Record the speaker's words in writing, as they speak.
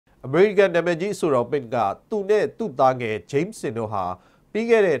အမေရိကန်နာမည်ကြီးအဆိုတော်ပင့်ကသူနဲ့သူ့သားငယ်ဂျိမ်းစင်တို့ဟာပြီး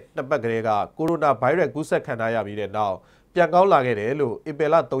ခဲ့တဲ့နှစ်ပတ်ကလေးကကိုရိုနာဗိုင်းရပ်စ်ကူးစက်ခံရပြီးတဲ့နောက်ပြန်ကောင်းလာခဲ့တယ်လို့ဧပြီ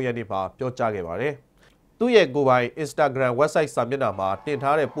လ3 ရက်နေ့မှာပြောကြားခဲ့ပါတယ်။သူ့ရဲ့ကိုယ်ပိုင် Instagram website စာမျက်နှာမှာတင်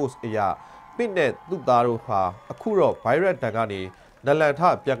ထားတဲ့ post အရပင့်နဲ့သူ့သားတို့ဟာအခုတော့ဗိုင်းရပ်စ်ဒဏ်ကနေနလန်ထ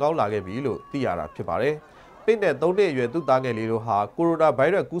ပြန်ကောင်းလာခဲ့ပြီလို့သိရတာဖြစ်ပါတယ်။ပင့်နဲ့3 နှစ်အရွယ်သူ့သားငယ်လေးတို့ဟာကိုရိုနာဗို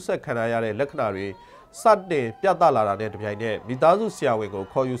င်းရပ်စ်ကူးစက်ခံရတဲ့လက္ခဏာတွေစတင်ပြသလာတာနဲ့တပြိုင်နက်မိသားစုဆရာဝန်ကို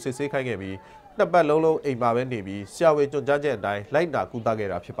ခေါ်ယူစစ်ဆေးခိုင်းခဲ့ပြီးနှစ်ပတ်လုံးအိမ်မှာပဲနေပြီးဆရာဝန်ကြွကြားချက်အတိုင်းလိုက်နာကုသခဲ့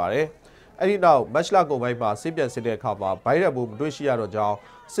တာဖြစ်ပါတယ်။အဲဒီနောက်မတ်လကုန်ပိုင်းမှာဆေးပြန်စစ်တဲ့အခါမှာဗိုင်းရပ်စ်ပိုးမတွေ့ရှိရတော့ကြောင်း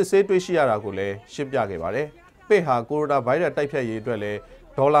စစ်ဆေးတွေ့ရှိရတာကိုလည်းရှင်းပြခဲ့ပါတယ်။ပင့်ဟာကိုရိုနာဗိုင်းရပ်စ်တိုက်ဖျက်ရေးအတွက်လည်း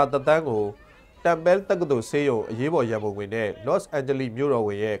ဒေါ်လာ1 သန်းကိုတမ်ဘဲတက္ကသိုလ်ဆေးရုံအရေးပေါ်ရန်ပုံငွေနဲ့ Los Angeles မြို့တော်ဝ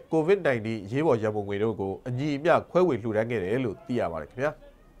န်ရဲ့ COVID-19 အရေးပေါ်ရန်ပုံငွေတို့ကိုအညီအမျှခွဲဝေလှူဒါန်းခဲ့တယ်လို့သိရပါတယ်ခင်ဗျာ။